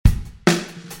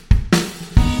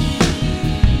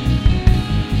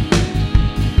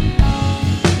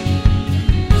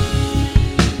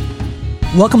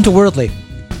Welcome to Worldly,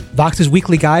 Vox's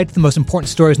weekly guide to the most important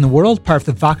stories in the world, part of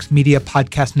the Vox Media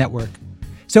Podcast Network.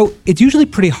 So it's usually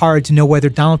pretty hard to know whether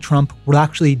Donald Trump will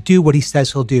actually do what he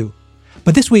says he'll do.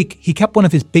 But this week, he kept one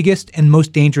of his biggest and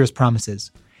most dangerous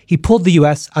promises. He pulled the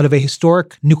U.S. out of a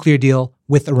historic nuclear deal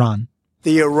with Iran.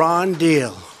 The Iran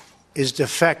deal is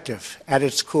defective at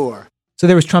its core. So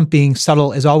there was Trump being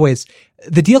subtle, as always.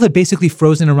 The deal had basically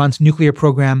frozen Iran's nuclear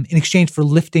program in exchange for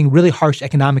lifting really harsh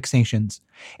economic sanctions.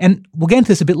 And we'll get into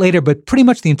this a bit later, but pretty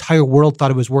much the entire world thought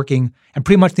it was working, and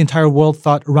pretty much the entire world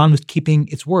thought Iran was keeping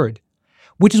its word.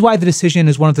 Which is why the decision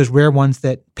is one of those rare ones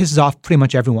that pisses off pretty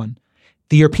much everyone.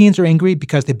 The Europeans are angry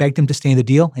because they begged him to stay in the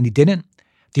deal, and he didn't.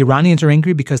 The Iranians are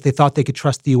angry because they thought they could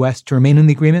trust the U.S. to remain in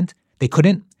the agreement. They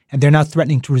couldn't, and they're now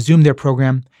threatening to resume their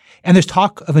program. And there's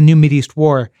talk of a new Mideast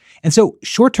war. And so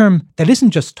short term, that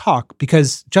isn't just talk,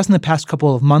 because just in the past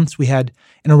couple of months, we had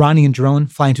an Iranian drone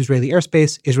fly into Israeli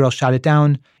airspace. Israel shot it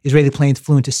down. Israeli planes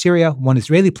flew into Syria. One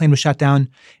Israeli plane was shot down.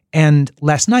 And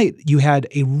last night, you had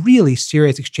a really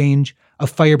serious exchange of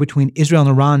fire between Israel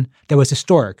and Iran that was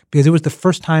historic, because it was the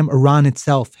first time Iran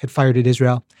itself had fired at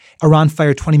Israel. Iran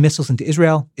fired 20 missiles into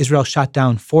Israel. Israel shot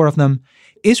down 4 of them.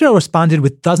 Israel responded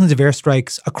with dozens of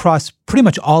airstrikes across pretty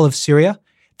much all of Syria.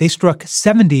 They struck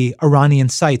 70 Iranian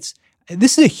sites.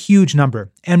 This is a huge number.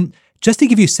 And just to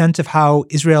give you a sense of how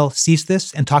Israel sees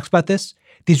this and talks about this,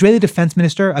 the Israeli defense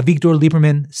minister, Avigdor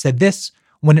Lieberman, said this: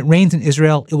 when it rains in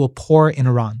Israel, it will pour in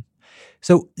Iran.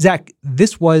 So, Zach,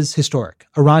 this was historic.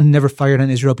 Iran never fired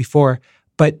on Israel before,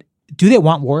 but do they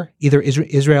want war, either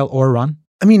Israel or Iran?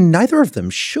 I mean, neither of them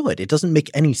should. It doesn't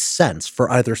make any sense for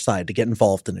either side to get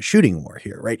involved in a shooting war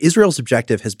here, right? Israel's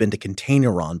objective has been to contain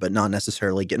Iran, but not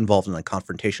necessarily get involved in a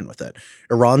confrontation with it.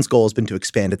 Iran's goal has been to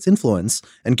expand its influence,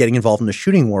 and getting involved in a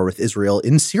shooting war with Israel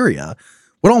in Syria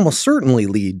would almost certainly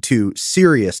lead to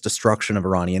serious destruction of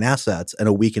Iranian assets and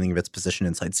a weakening of its position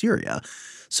inside Syria.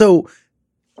 So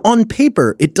on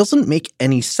paper, it doesn't make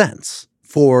any sense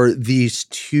for these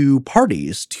two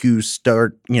parties to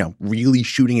start, really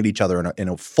shooting at each other in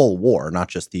a full war, not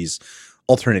just these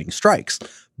alternating strikes.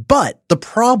 But the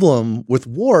problem with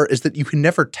war is that you can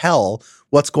never tell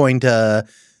what's going to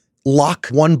lock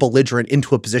one belligerent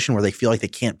into a position where they feel like they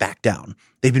can't back down.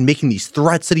 They've been making these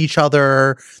threats at each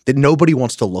other that nobody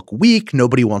wants to look weak.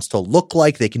 Nobody wants to look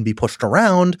like they can be pushed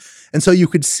around. And so you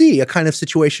could see a kind of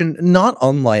situation not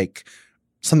unlike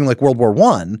something like World War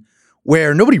I,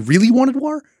 where nobody really wanted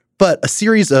war, but a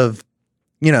series of,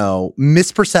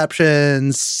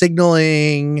 misperceptions,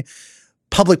 signaling,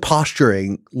 public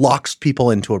posturing locks people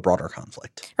into a broader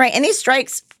conflict. Right. And these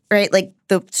strikes, right, like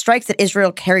the strikes that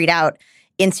Israel carried out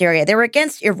in Syria, they were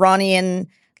against Iranian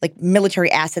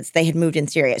military assets they had moved in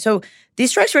Syria. So these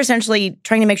strikes were essentially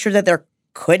trying to make sure that there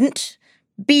couldn't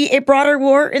be a broader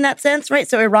war in that sense, right?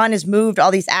 So Iran has moved all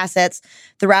these assets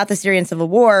throughout the Syrian civil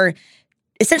war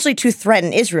essentially to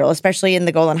threaten Israel, especially in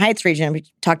the Golan Heights region. We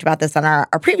talked about this on our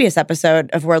previous episode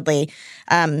of Worldly.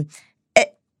 And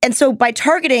so by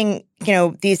targeting,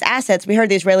 these assets, we heard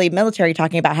the Israeli military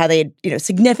talking about how they,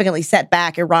 significantly set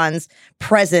back Iran's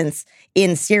presence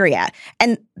in Syria.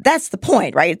 And that's the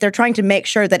point, right? They're trying to make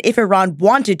sure that if Iran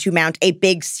wanted to mount a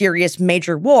big, serious,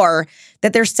 major war,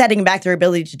 that they're setting back their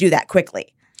ability to do that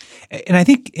quickly. And I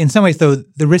think in some ways, though,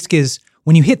 the risk is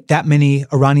when you hit that many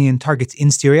Iranian targets in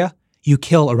Syria, you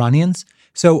kill Iranians.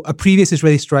 So a previous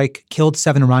Israeli strike killed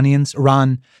 7 Iranians.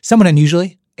 Iran, somewhat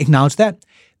unusually, acknowledged that.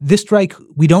 This strike,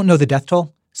 we don't know the death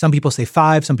toll. Some people say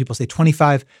 5, some people say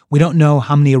 25. We don't know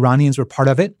how many Iranians were part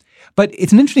of it. But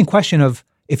it's an interesting question of,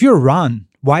 if you're Iran,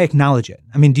 why acknowledge it?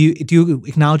 I mean, do you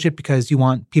acknowledge it because you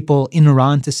want people in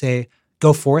Iran to say,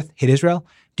 go forth, hit Israel?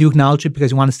 Do you acknowledge it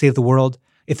because you want to save the world?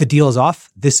 If the deal is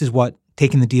off, this is what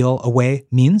taking the deal away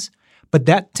means. But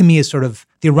that, to me, is sort of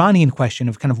the Iranian question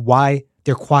of kind of why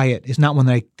they're quiet is not one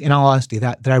that in all honesty,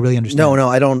 that I really understand. No,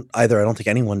 I don't either. I don't think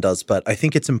anyone does. But I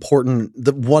think it's important.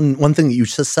 The one thing that you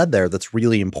just said there that's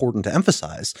really important to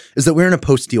emphasize is that we're in a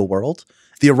post-deal world.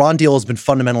 The Iran deal has been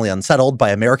fundamentally unsettled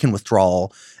by American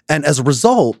withdrawal. And as a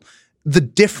result, the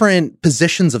different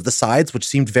positions of the sides, which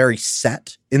seemed very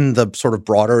set in the sort of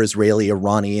broader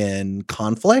Israeli-Iranian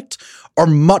conflict, are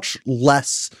much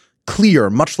less clear,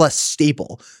 much less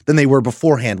stable than they were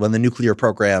beforehand when the nuclear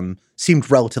program seemed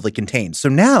relatively contained. So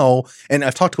now, and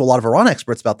I've talked to a lot of Iran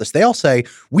experts about this, they all say,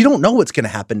 we don't know what's going to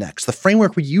happen next. The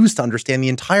framework we use to understand the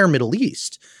entire Middle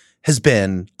East has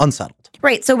been unsettled.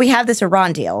 Right. So we have this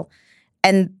Iran deal,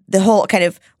 and the whole kind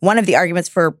of one of the arguments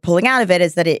for pulling out of it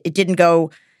is that it didn't go,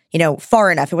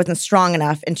 far enough. It wasn't strong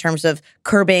enough in terms of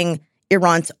curbing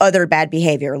Iran's other bad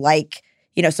behavior, like,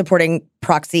 supporting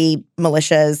proxy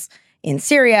militias in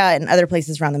Syria and other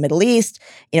places around the Middle East.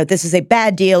 This is a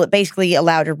bad deal. It basically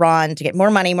allowed Iran to get more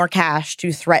money, more cash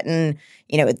to threaten,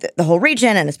 the whole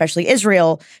region and especially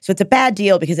Israel. So it's a bad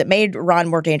deal because it made Iran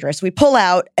more dangerous. So we pull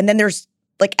out, and then there's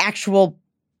like actual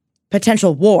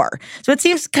potential war. So it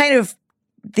seems kind of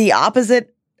the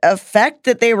opposite effect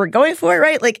that they were going for,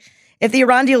 right? Like if the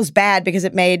Iran deal is bad because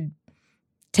it made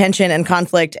tension and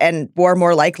conflict and war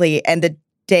more likely, and the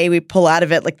day we pull out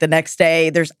of it, like the next day,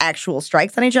 there's actual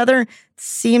strikes on each other,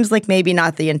 seems like maybe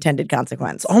not the intended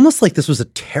consequence. It's almost like this was a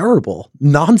terrible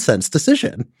nonsense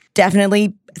decision.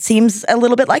 Definitely seems a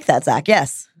little bit like that, Zach,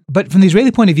 yes. But from the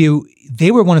Israeli point of view,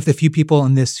 they were one of the few people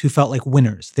in this who felt like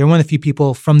winners. They were one of the few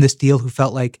people from this deal who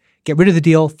felt like, get rid of the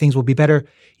deal, things will be better.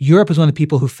 Europe was one of the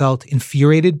people who felt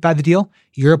infuriated by the deal.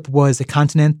 Europe was a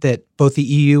continent that both the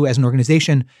EU as an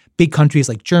organization, big countries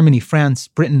like Germany, France,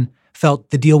 Britain, felt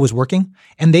the deal was working.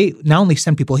 And they not only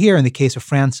sent people here, in the case of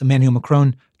France, Emmanuel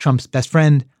Macron, Trump's best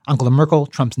friend, Angela Merkel,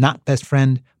 Trump's not best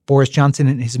friend, Boris Johnson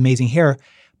and his amazing hair.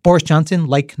 Boris Johnson,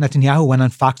 like Netanyahu, went on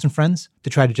Fox and Friends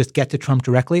to try to just get to Trump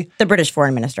directly. The British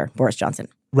foreign minister, Boris Johnson.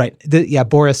 Right.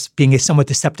 Boris being a somewhat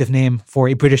deceptive name for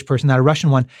a British person, not a Russian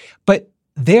one. But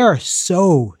they are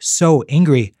so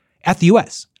angry at the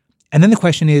U.S. And then the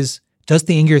question is, does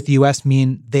the anger at the U.S.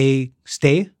 mean they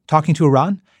stay talking to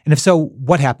Iran? And if so,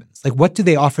 what happens? Like, what do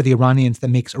they offer the Iranians that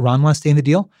makes Iran want to stay in the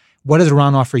deal? What does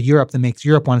Iran offer Europe that makes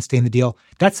Europe want to stay in the deal?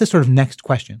 That's the sort of next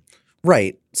question.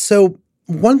 Right. So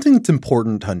one thing that's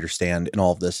important to understand in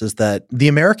all of this is that the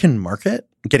American market,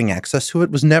 getting access to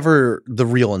it, was never the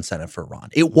real incentive for Iran.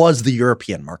 It was the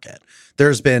European market.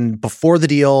 There's been, before the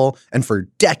deal and for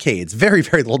decades, very,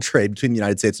 very little trade between the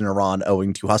United States and Iran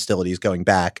owing to hostilities going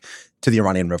back to the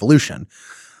Iranian Revolution.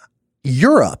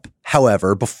 Europe,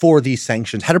 however, before these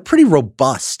sanctions, had a pretty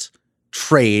robust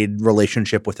trade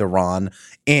relationship with Iran,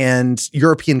 and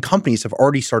European companies have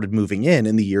already started moving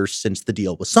in the years since the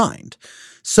deal was signed.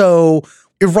 So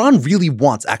Iran really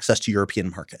wants access to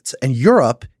European markets, and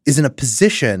Europe is in a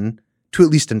position to, at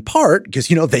least in part, because,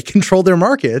 they control their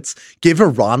markets, give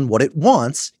Iran what it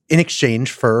wants in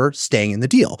exchange for staying in the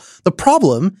deal. The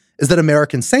problem is that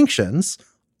American sanctions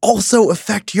also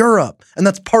affect Europe, and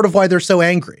that's part of why they're so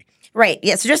angry. Right.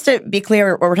 Yeah. So just to be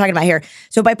clear what we're talking about here.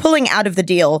 So by pulling out of the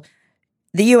deal,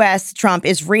 the U.S., Trump,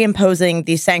 is reimposing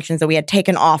these sanctions that we had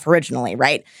taken off originally,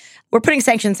 right? We're putting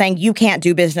sanctions saying you can't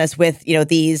do business with,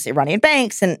 these Iranian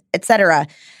banks and et cetera.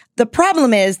 The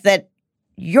problem is that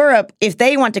Europe, if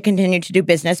they want to continue to do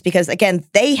business, because again,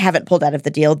 they haven't pulled out of the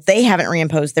deal, they haven't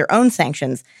reimposed their own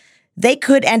sanctions, they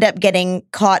could end up getting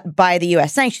caught by the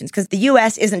U.S. sanctions, because the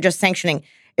U.S. isn't just sanctioning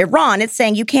Iran, it's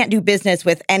saying you can't do business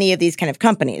with any of these kind of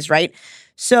companies, right?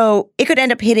 So it could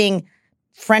end up hitting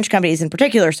French companies in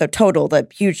particular. So Total, the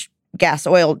huge gas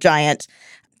oil giant,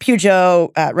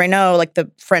 Peugeot, Renault, like the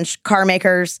French car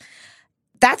makers.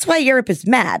 That's why Europe is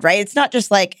mad, right? It's not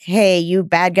just like, hey, you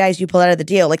bad guys, you pull out of the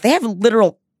deal. Like they have a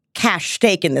literal cash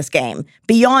stake in this game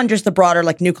beyond just the broader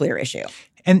like nuclear issue.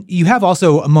 And you have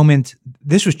also a moment,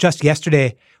 this was just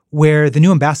yesterday, where the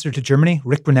new ambassador to Germany,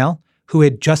 Rick Brunel, who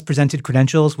had just presented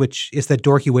credentials, which is the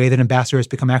dorky way that ambassadors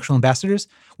become actual ambassadors,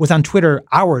 was on Twitter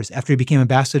hours after he became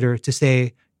ambassador to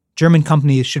say German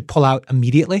companies should pull out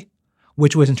immediately,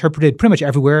 which was interpreted pretty much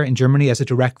everywhere in Germany as a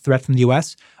direct threat from the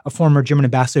U.S. A former German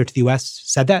ambassador to the U.S.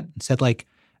 said that, said like,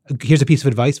 here's a piece of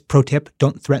advice, pro tip,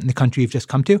 don't threaten the country you've just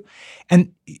come to.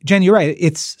 And Jen, you're right,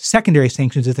 it's secondary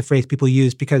sanctions is the phrase people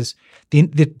use because the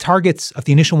targets of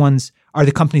the initial ones are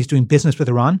the companies doing business with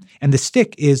Iran, and the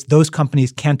stick is those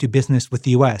companies can't do business with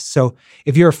the U.S. So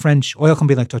if you're a French oil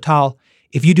company like Total,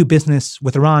 if you do business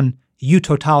with Iran, you,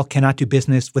 Total, cannot do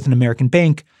business with an American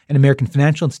bank, an American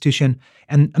financial institution,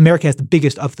 and America has the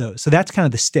biggest of those. So that's kind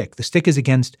of the stick. The stick is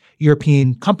against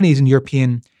European companies and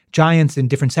European giants in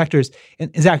different sectors.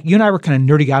 And Zach, you and I were kind of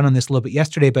nerding out on this a little bit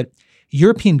yesterday, but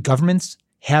European governments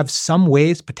have some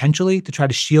ways potentially to try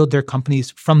to shield their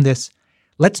companies from this.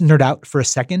 Let's nerd out for a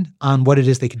second on what it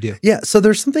is they could do. Yeah, so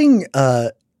there's something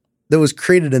that was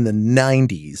created in the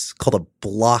 90s called a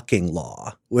blocking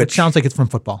law. Which sounds like it's from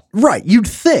football. Right, you'd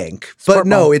think. But Sport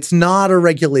no, ball. it's not a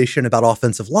regulation about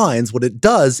offensive lines. What it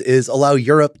does is allow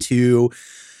Europe to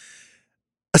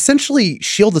essentially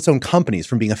shield its own companies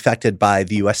from being affected by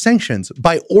the U.S. sanctions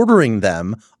by ordering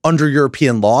them under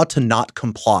European law to not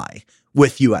comply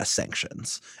with U.S.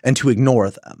 sanctions and to ignore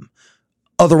them.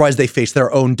 Otherwise, they face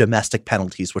their own domestic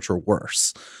penalties, which are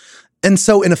worse. And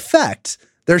so, in effect,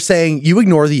 they're saying, you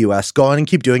ignore the U.S., go on and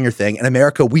keep doing your thing. And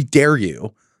America, we dare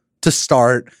you to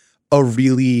start a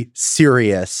really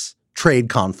serious trade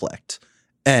conflict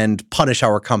and punish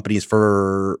our companies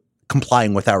for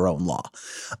complying with our own law.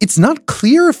 It's not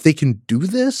clear if they can do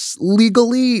this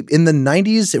legally. In the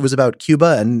 90s, it was about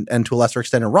Cuba and to a lesser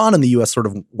extent Iran, and the U.S. sort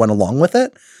of went along with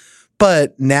it.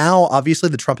 But now, obviously,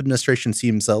 the Trump administration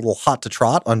seems a little hot to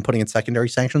trot on putting in secondary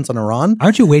sanctions on Iran.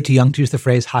 Aren't you way too young to use the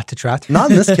phrase hot to trot? Not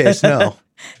in this case, no.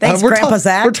 Thanks, Grandpa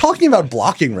Zach. We're talking about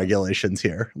blocking regulations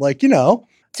here. Like, you know.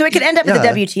 So it could end up at the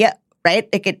WTO, right?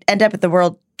 It could end up at the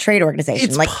World Trade Organization.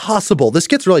 It's possible. This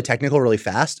gets really technical really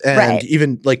fast. And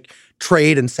even like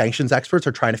trade and sanctions experts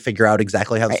are trying to figure out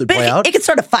exactly how this would play out. It could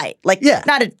start a fight.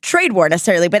 Not a trade war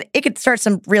necessarily, but it could start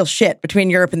some real shit between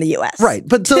Europe and the U.S. Right.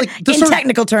 But so, like, in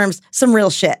technical terms, some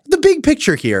real shit. The big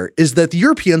picture here is that the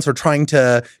Europeans are trying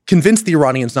to convince the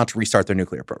Iranians not to restart their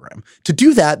nuclear program. To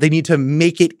do that, they need to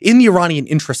make it in the Iranian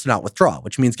interest to not withdraw,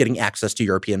 which means getting access to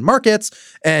European markets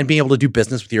and being able to do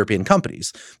business with European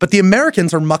companies. But the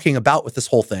Americans are mucking about with this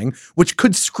whole thing, which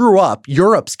could screw up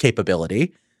Europe's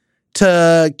capability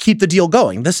to keep the deal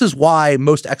going. This is why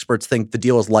most experts think the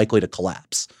deal is likely to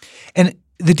collapse. And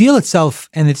the deal itself,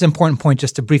 and it's an important point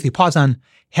just to briefly pause on,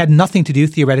 had nothing to do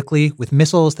theoretically with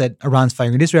missiles that Iran's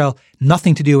firing at Israel,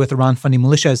 nothing to do with Iran funding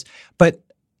militias. But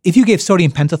if you gave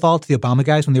sodium pentothal to the Obama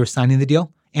guys when they were signing the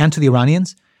deal and to the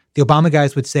Iranians, the Obama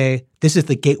guys would say, this is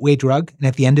the gateway drug, and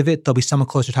at the end of it, there'll be somewhat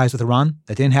closer ties with Iran.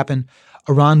 That didn't happen.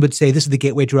 Iran would say, this is the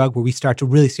gateway drug where we start to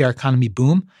really see our economy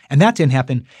boom, and that didn't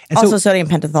happen. And also, sodium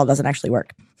pentothal doesn't actually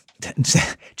work.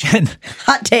 Jen.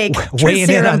 Hot take. Weighing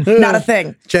in on. Not a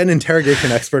thing. Jen,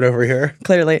 interrogation expert over here.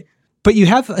 Clearly. But you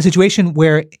have a situation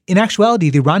where, in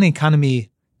actuality, the Iranian economy,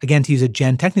 again, to use a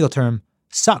Jen technical term,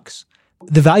 sucks.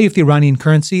 The value of the Iranian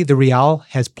currency, the rial,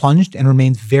 has plunged and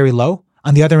remains very low.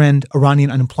 On the other end,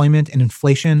 Iranian unemployment and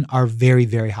inflation are very,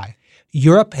 very high.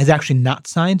 Europe has actually not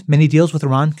signed many deals with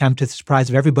Iran, kind of to the surprise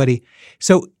of everybody.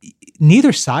 So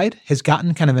neither side has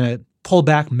gotten kind of in a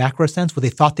pullback macro sense what they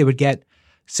thought they would get.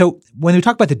 So when we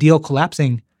talk about the deal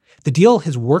collapsing, the deal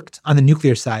has worked on the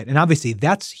nuclear side. And obviously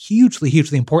that's hugely,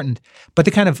 hugely important. But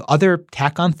the kind of other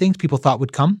tack-on things people thought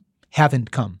would come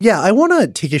haven't come. Yeah, I want to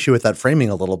take issue with that framing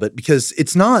a little bit because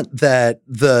it's not that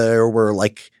there were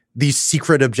like these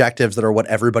secret objectives that are what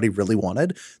everybody really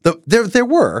wanted. There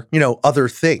were, other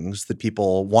things that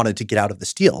people wanted to get out of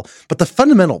this deal. But the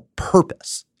fundamental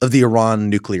purpose of the Iran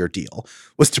nuclear deal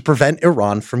was to prevent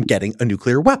Iran from getting a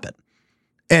nuclear weapon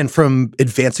and from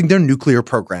advancing their nuclear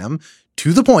program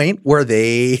to the point where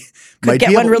they could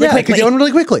get one really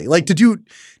quickly. Like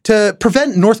to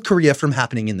prevent North Korea from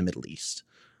happening in the Middle East.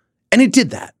 And it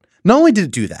did that. Not only did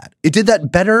it do that, it did that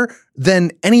better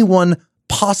than anyone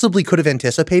possibly could have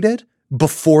anticipated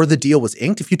before the deal was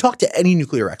inked. If you talk to any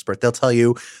nuclear expert, they'll tell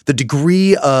you the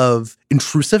degree of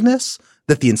intrusiveness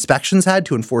that the inspections had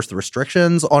to enforce the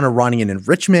restrictions on Iranian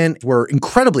enrichment were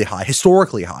incredibly high,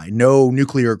 historically high. No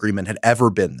nuclear agreement had ever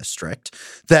been this strict.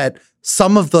 That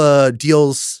some of the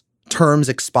deal's terms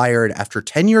expired after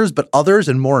 10 years, but others,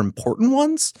 and more important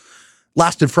ones,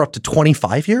 lasted for up to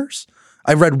 25 years.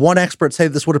 I read one expert say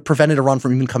this would have prevented Iran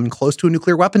from even coming close to a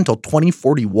nuclear weapon until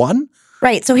 2041.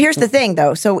 Right. So here's the thing,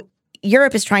 though. So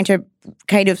Europe is trying to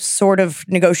kind of sort of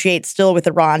negotiate still with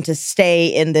Iran to stay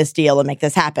in this deal and make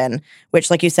this happen, which,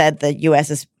 like you said, the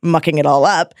U.S. is mucking it all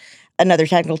up, another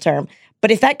technical term. But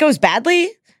if that goes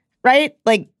badly, right,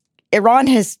 like Iran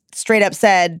has straight up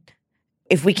said,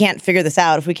 if we can't figure this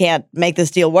out, if we can't make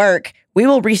this deal work, we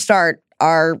will restart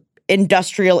our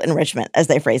industrial enrichment, as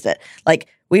they phrased it. Like,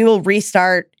 we will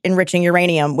restart enriching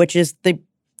uranium, which is the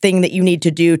thing that you need to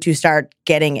do to start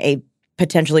getting a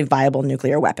potentially viable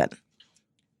nuclear weapon.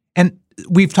 And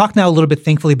we've talked now a little bit,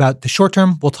 thankfully, about the short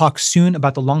term. We'll talk soon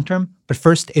about the long term. But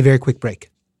first, a very quick break.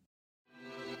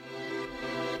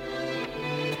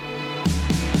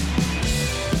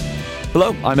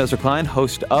 Hello, I'm Ezra Klein,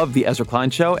 host of The Ezra Klein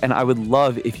Show, and I would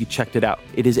love if you checked it out.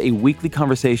 It is a weekly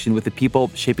conversation with the people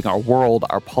shaping our world,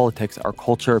 our politics, our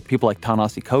culture, people like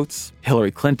Ta-Nehisi Coates,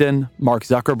 Hillary Clinton, Mark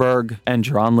Zuckerberg, and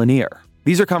Jaron Lanier.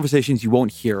 These are conversations you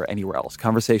won't hear anywhere else,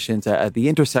 conversations at the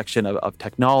intersection of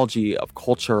technology, of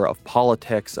culture, of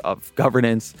politics, of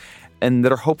governance, and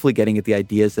that are hopefully getting at the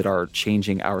ideas that are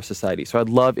changing our society. So I'd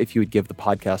love if you would give the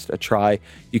podcast a try.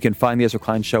 You can find The Ezra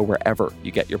Klein Show wherever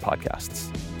you get your podcasts.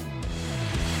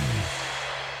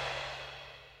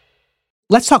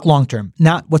 Let's talk long term,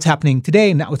 not what's happening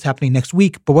today, not what's happening next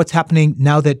week, but what's happening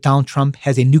now that Donald Trump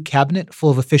has a new cabinet full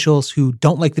of officials who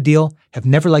don't like the deal, have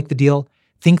never liked the deal,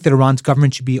 think that Iran's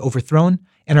government should be overthrown,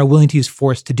 and are willing to use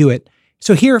force to do it.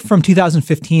 So here from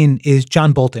 2015 is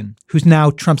John Bolton, who's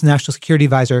now Trump's national security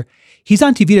advisor. He's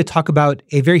on TV to talk about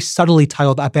a very subtly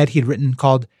titled op-ed he had written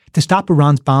called "To Stop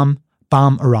Iran's Bomb,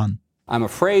 Bomb Iran." I'm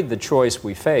afraid the choice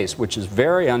we face, which is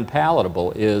very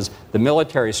unpalatable, is the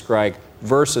military strike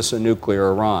versus a nuclear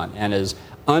Iran. And as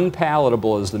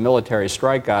unpalatable as the military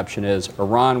strike option is,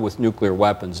 Iran with nuclear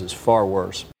weapons is far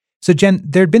worse. So, Jen,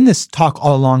 there had been this talk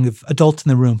all along of adults in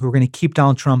the room who were going to keep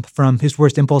Donald Trump from his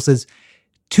worst impulses.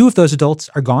 Two of those adults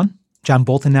are gone. John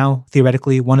Bolton now,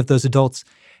 theoretically, one of those adults.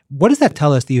 What does that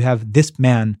tell us that you have this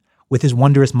man with his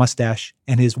wondrous mustache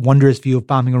and his wondrous view of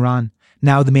bombing Iran,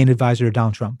 now the main advisor of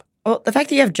Donald Trump? Well, the fact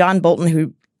that you have John Bolton,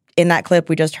 who in that clip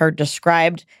we just heard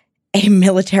described a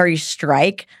military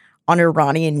strike on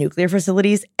Iranian nuclear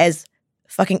facilities as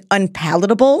fucking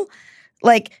unpalatable,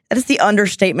 like, that is the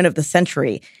understatement of the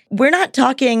century. We're not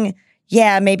talking,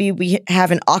 yeah, maybe we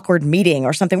have an awkward meeting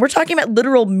or something. We're talking about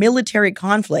literal military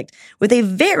conflict with a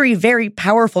very, very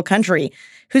powerful country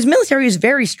whose military is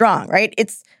very strong, right?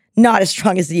 It's not as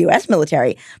strong as the U.S.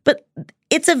 military, but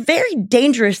it's a very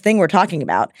dangerous thing we're talking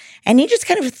about. And he just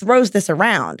kind of throws this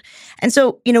around. And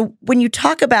so, you know, when you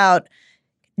talk about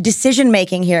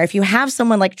decision-making here, if you have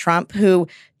someone like Trump who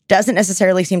doesn't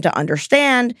necessarily seem to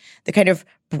understand the kind of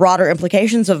broader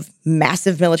implications of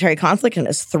massive military conflict and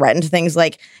has threatened things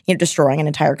like, you know, destroying an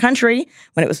entire country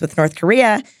when it was with North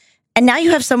Korea. And now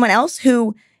you have someone else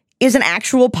who is an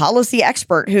actual policy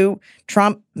expert who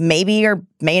Trump maybe or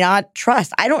may not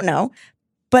trust. I don't know.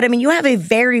 But I mean, you have a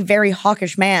very, very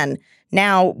hawkish man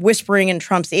now whispering in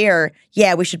Trump's ear,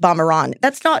 yeah, we should bomb Iran.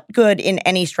 That's not good in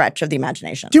any stretch of the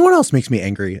imagination. Do you know what else makes me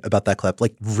angry about that clip?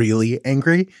 Like, really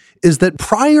angry? Is that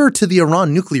prior to the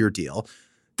Iran nuclear deal,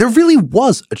 there really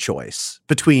was a choice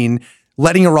between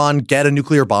letting Iran get a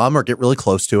nuclear bomb or get really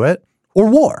close to it, or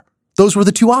war. Those were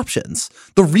the two options.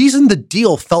 The reason the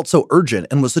deal felt so urgent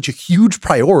and was such a huge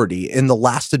priority in the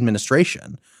last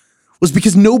administration was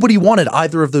because nobody wanted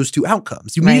either of those two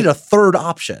outcomes. You needed a third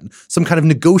option, some kind of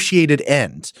negotiated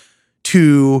end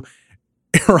to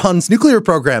Iran's nuclear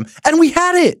program. And we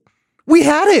had it. We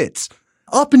had it.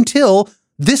 Up until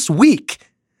this week,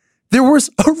 there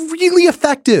was a really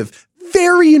effective,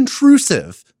 very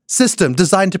intrusive system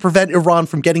designed to prevent Iran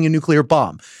from getting a nuclear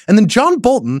bomb. And then John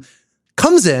Bolton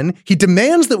comes in, he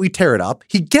demands that we tear it up,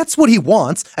 he gets what he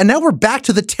wants, and now we're back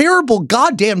to the terrible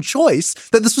goddamn choice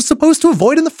that this was supposed to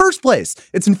avoid in the first place.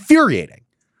 It's infuriating.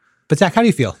 But Zach, how do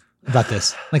you feel about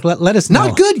this? Like, let us know.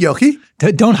 Not good, Yoki.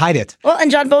 Don't hide it. Well, and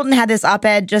John Bolton had this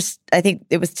op-ed just, I think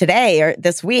it was today or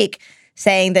this week,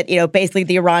 saying that, you know, basically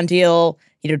the Iran deal,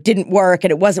 you know, didn't work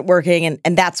and it wasn't working,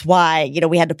 and that's why, you know,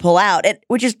 we had to pull out,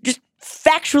 which is just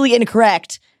factually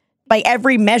incorrect. By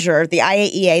every measure, the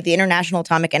IAEA, the International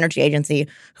Atomic Energy Agency,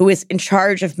 who is in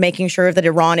charge of making sure that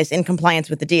Iran is in compliance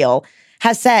with the deal,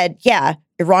 has said, yeah,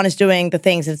 Iran is doing the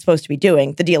things it's supposed to be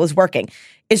doing. The deal is working.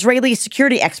 Israeli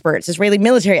security experts, Israeli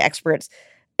military experts,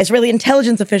 Israeli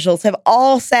intelligence officials have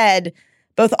all said,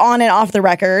 both on and off the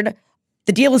record,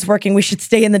 the deal is working. We should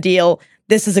stay in the deal.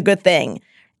 This is a good thing.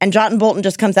 And John Bolton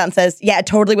just comes out and says, yeah, it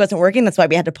totally wasn't working. That's why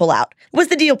we had to pull out. Was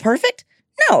the deal perfect?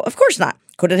 No, of course not.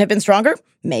 Could it have been stronger?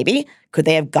 Maybe. Could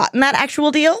they have gotten that actual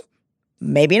deal?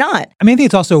 Maybe not. I mean, I think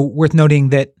it's also worth noting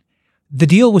that the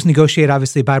deal was negotiated,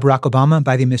 obviously, by Barack Obama,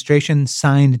 by the administration,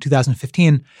 signed in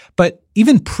 2015. But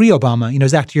even pre-Obama, you know,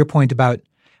 Zach, to your point about,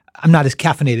 I'm not as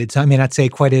caffeinated, so I may not say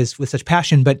quite as with such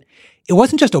passion, but it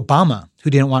wasn't just Obama who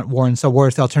didn't want war and saw war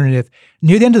as the alternative.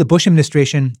 Near the end of the Bush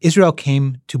administration, Israel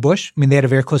came to Bush. I mean, they had a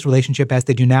very close relationship, as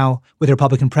they do now, with the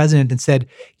Republican president, and said,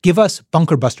 give us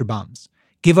bunker buster bombs.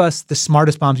 Give us the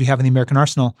smartest bombs you have in the American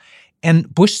arsenal.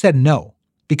 And Bush said no,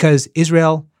 because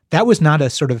Israel, that was not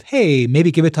a sort of, hey, maybe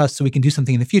give it to us so we can do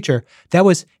something in the future. That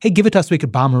was, hey, give it to us so we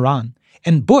could bomb Iran.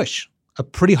 And Bush, a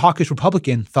pretty hawkish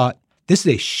Republican, thought, this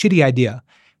is a shitty idea.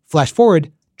 Flash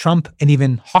forward, Trump, an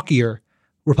even hawkier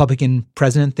Republican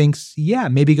president, thinks, yeah,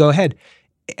 maybe go ahead.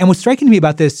 And what's striking to me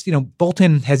about this, you know,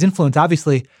 Bolton has influence,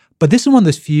 obviously, but this is one of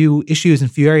those few issues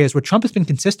and few areas where Trump has been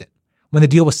consistent. When the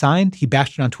deal was signed, he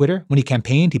bashed it on Twitter. When he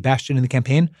campaigned, he bashed it in the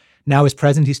campaign. Now as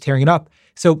president, he's tearing it up.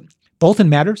 So Bolton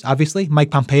matters, obviously.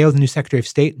 Mike Pompeo, the new Secretary of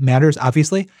State, matters,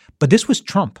 obviously. But this was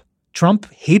Trump.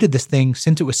 Trump hated this thing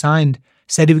since it was signed,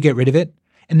 said he would get rid of it,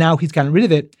 and now he's gotten rid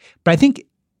of it. But I think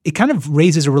it kind of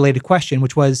raises a related question,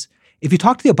 which was, if you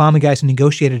talk to the Obama guys who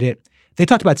negotiated it, they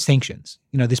talked about sanctions,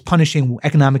 you know, this punishing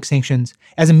economic sanctions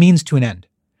as a means to an end,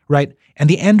 right? And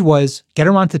the end was get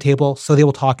Iran to the table so they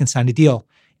will talk and sign a deal.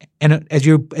 And as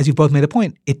you both made the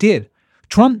point, it did.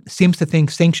 Trump seems to think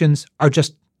sanctions are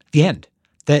just the end,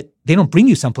 that they don't bring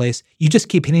you someplace. You just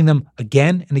keep hitting them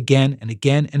again and again and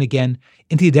again and again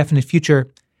into the indefinite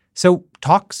future. So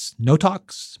talks, no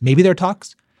talks, maybe there are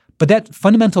talks. But that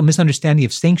fundamental misunderstanding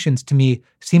of sanctions to me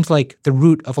seems like the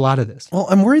root of a lot of this. Well,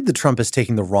 I'm worried that Trump is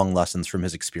taking the wrong lessons from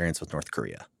his experience with North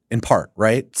Korea, in part,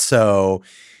 right? So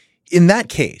in that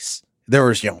case, there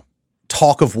was,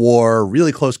 talk of war,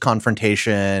 really close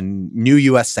confrontation, new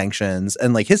U.S. sanctions.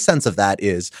 And like his sense of that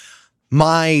is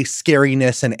my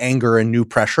scariness and anger and new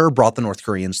pressure brought the North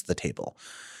Koreans to the table.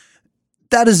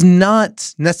 That is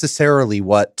not necessarily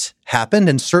what happened.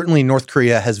 And certainly North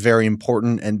Korea has very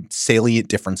important and salient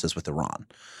differences with Iran.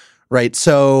 Right.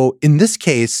 So in this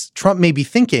case, Trump may be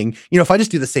thinking, if I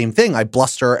just do the same thing, I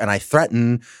bluster and I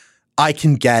threaten, I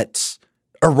can get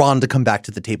Iran to come back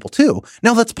to the table too.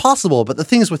 Now that's possible, but the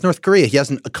thing is with North Korea, he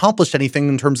hasn't accomplished anything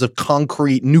in terms of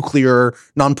concrete nuclear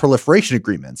non-proliferation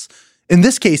agreements. In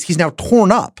this case, he's now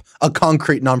torn up a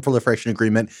concrete non-proliferation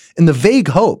agreement in the vague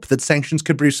hope that sanctions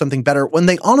could produce something better when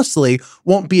they honestly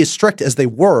won't be as strict as they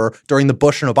were during the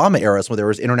Bush and Obama eras where there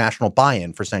was international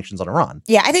buy-in for sanctions on Iran.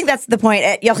 Yeah, I think that's the point.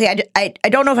 Yochi, I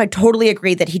don't know if I totally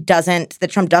agree that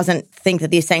Trump doesn't think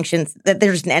that these sanctions, that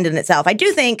there's an end in itself. I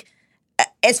do think,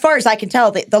 as far as I can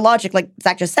tell, the logic, like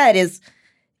Zach just said, is,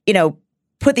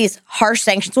 put these harsh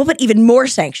sanctions. We'll put even more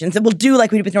sanctions, and we'll do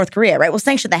like we did with North Korea, right? We'll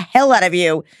sanction the hell out of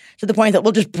you to the point that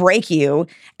we'll just break you,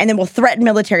 and then we'll threaten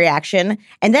military action.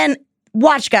 And then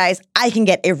watch, guys, I can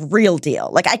get a real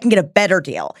deal. Like I can get a better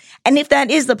deal. And if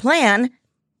that is the plan,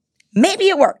 maybe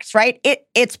it works, right?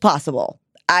 It's possible.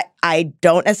 I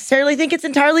don't necessarily think it's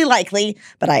entirely likely,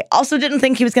 but I also didn't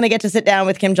think he was going to get to sit down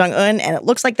with Kim Jong-un, and it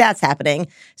looks like that's happening.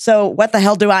 So what the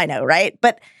hell do I know, right?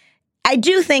 But I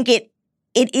do think it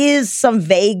is some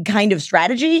vague kind of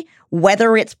strategy,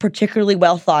 whether it's particularly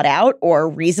well thought out or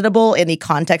reasonable in the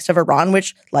context of Iran,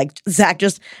 which, like Zach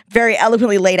just very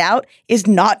eloquently laid out, is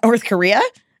not North Korea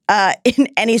in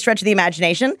any stretch of the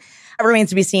imagination. It remains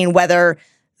to be seen whether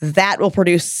that will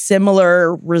produce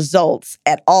similar results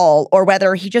at all, or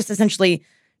whether he just essentially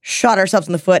shot ourselves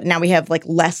in the foot and now we have like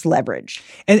less leverage.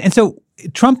 And so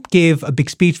Trump gave a big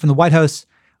speech from the White House,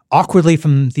 awkwardly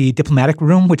from the diplomatic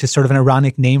room, which is sort of an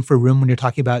ironic name for a room when you're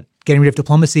talking about getting rid of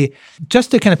diplomacy.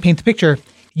 Just to kind of paint the picture,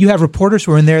 you have reporters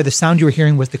who are in there. The sound you were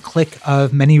hearing was the click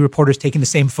of many reporters taking the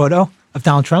same photo of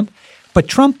Donald Trump. But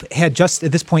Trump had just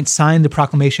at this point signed the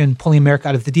proclamation pulling America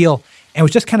out of the deal and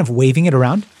was just kind of waving it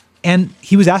around. And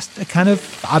he was asked a kind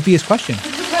of obvious question.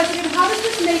 Mr. President, how does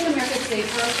this make America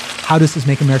safer? How does this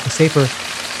make America safer?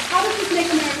 How does this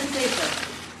make America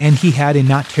safer? And he had a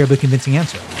not terribly convincing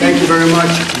answer. Thank you very much.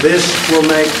 This will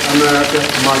make America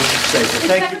much safer.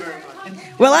 Thank you very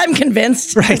much. Well, I'm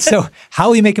convinced. Right. So how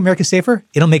will you make America safer?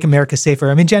 It'll make America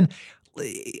safer. I mean, Jen,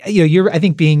 you're, I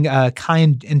think, being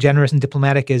kind and generous and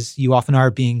diplomatic as you often are,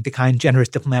 being the kind, generous,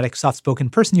 diplomatic, soft-spoken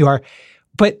person you are.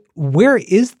 But where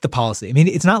is the policy? I mean,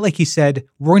 it's not like he said,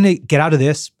 we're going to get out of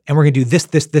this and we're going to do this,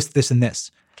 this, this, this, and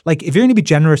this. Like, if you're going to be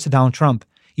generous to Donald Trump,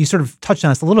 you sort of touched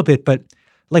on this a little bit, but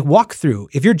like walk through.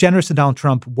 If you're generous to Donald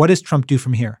Trump, what does Trump do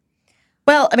from here?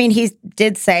 Well, I mean, he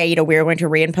did say, we're going to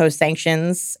reimpose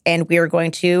sanctions and we are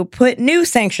going to put new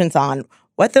sanctions on.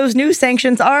 What those new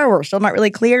sanctions are, we're still not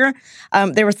really clear.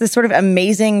 There was this sort of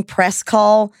amazing press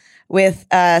call with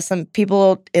some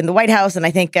people in the White House and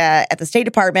I think at the State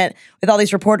Department with all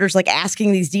these reporters like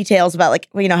asking these details about like,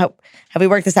 how have we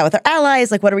worked this out with our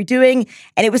allies? Like, what are we doing?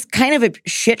 And it was kind of a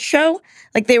shit show.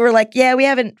 Like they were like, yeah, we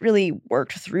haven't really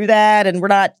worked through that. And we're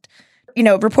not,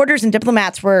 reporters and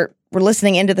diplomats were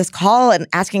listening into this call and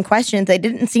asking questions. They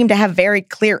didn't seem to have very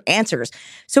clear answers.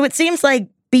 So it seems like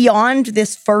beyond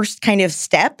this first kind of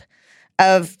step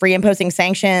of reimposing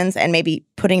sanctions and maybe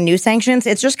putting new sanctions,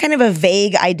 it's just kind of a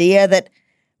vague idea that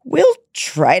we'll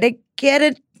try to get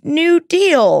a new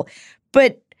deal.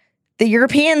 But the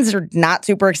Europeans are not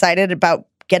super excited about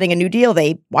getting a new deal.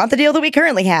 They want the deal that we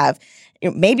currently have.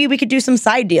 Maybe we could do some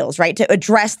side deals, right, to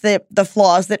address the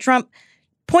flaws that Trump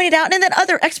pointed out and that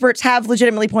other experts have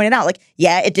legitimately pointed out. Like,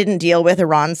 yeah, it didn't deal with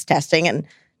Iran's testing and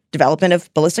development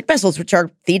of ballistic missiles, which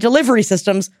are the delivery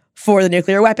systems for the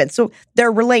nuclear weapons. So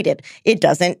they're related. It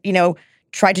doesn't,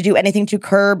 try to do anything to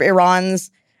curb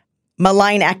Iran's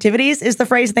malign activities is the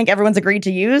phrase I think everyone's agreed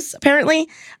to use, apparently,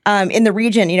 in the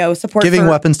region, support giving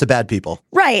weapons to bad people.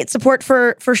 Right. Support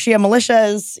for Shia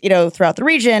militias, throughout the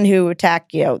region who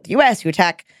attack, the U.S., who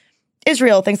attack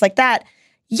Israel, things like that.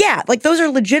 Yeah, like those are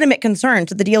legitimate concerns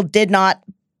that the deal did not,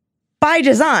 by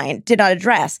design, did not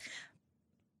address.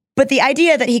 But the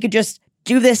idea that he could just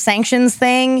do this sanctions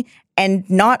thing and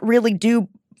not really do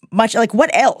much, like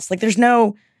what else? Like there's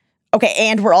no, okay,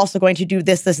 and we're also going to do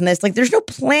this, this, and this. Like there's no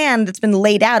plan that's been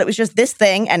laid out. It was just this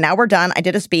thing, and now we're done. I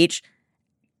did a speech.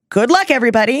 Good luck,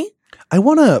 everybody. I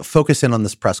want to focus in on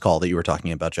this press call that you were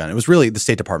talking about, Jen. It was really the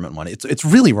State Department one. It's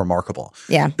really remarkable.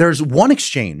 Yeah. There's one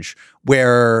exchange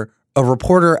where a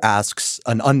reporter asks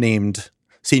an unnamed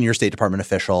senior State Department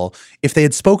official if they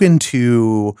had spoken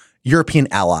to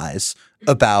European allies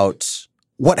about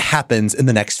what happens in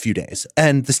the next few days.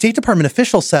 And the State Department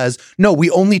official says, no,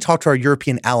 we only talk to our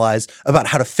European allies about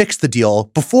how to fix the deal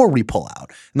before we pull out.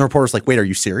 And the reporter's like, wait, are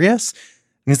you serious?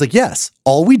 And he's like, yes,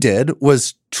 all we did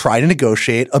was try to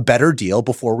negotiate a better deal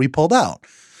before we pulled out.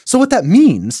 So what that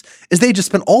means is they just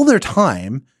spent all their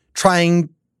time trying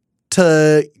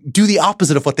to do the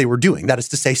opposite of what they were doing. That is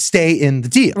to say, stay in the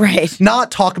deal. Right.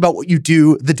 Not talk about what you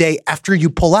do the day after you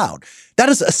pull out. That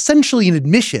is essentially an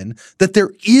admission that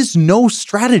there is no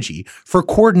strategy for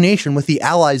coordination with the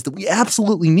allies that we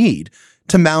absolutely need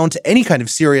to mount any kind of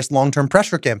serious long-term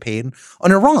pressure campaign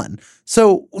on Iran.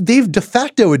 So they've de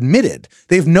facto admitted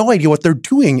they have no idea what they're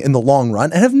doing in the long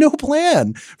run and have no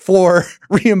plan for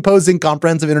reimposing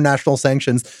comprehensive international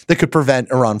sanctions that could prevent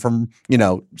Iran from,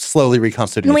 slowly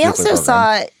reconstituting. And we also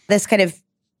saw this kind of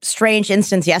strange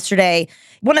instance yesterday.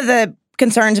 One of the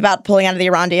concerns about pulling out of the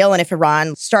Iran deal, and if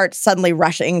Iran starts suddenly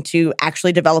rushing to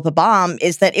actually develop a bomb,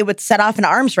 is that it would set off an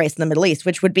arms race in the Middle East,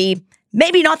 which would be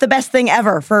maybe not the best thing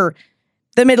ever for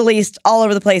the Middle East, all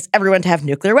over the place, everyone to have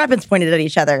nuclear weapons pointed at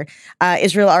each other.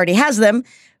 Israel already has them.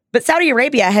 But Saudi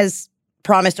Arabia has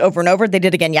promised over and over, they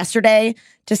did again yesterday,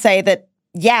 to say that,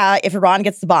 yeah, if Iran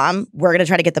gets the bomb, we're going to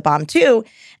try to get the bomb too.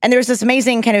 And there's this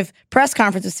amazing kind of press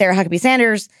conference with Sarah Huckabee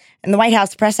Sanders and the White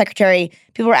House press secretary.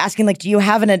 People were asking, do you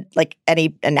have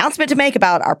any announcement to make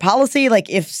about our policy? Like,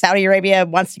 if Saudi Arabia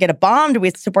wants to get a bomb, do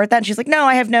we support that? And she's like, no,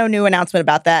 I have no new announcement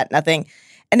about that, nothing.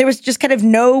 And there was just kind of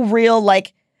no real,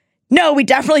 no, we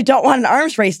definitely don't want an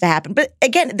arms race to happen. But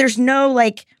again, there's no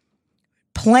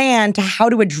plan to how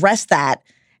to address that,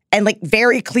 and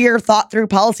very clear thought through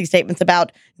policy statements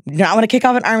about, I want to kick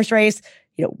off an arms race.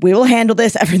 We will handle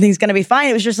this. Everything's going to be fine.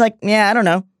 It was just I don't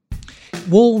know.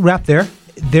 We'll wrap there.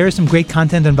 There's some great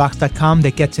content on Vox.com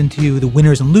that gets into the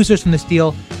winners and losers from this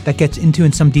deal, that gets into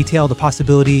in some detail the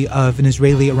possibility of an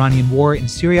Israeli-Iranian war in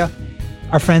Syria.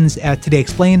 Our friends at Today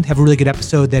Explained have a really good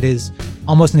episode that is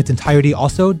almost in its entirety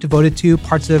also devoted to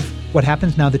parts of what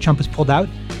happens now that Trump is pulled out.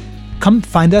 Come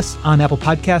find us on Apple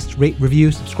Podcasts, rate,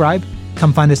 review, subscribe.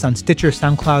 Come find us on Stitcher,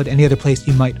 SoundCloud, any other place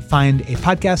you might find a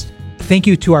podcast. Thank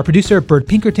you to our producer, Bert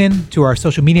Pinkerton, to our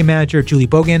social media manager, Julie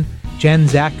Bogan, Jen,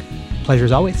 Zach. Pleasure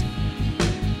as always.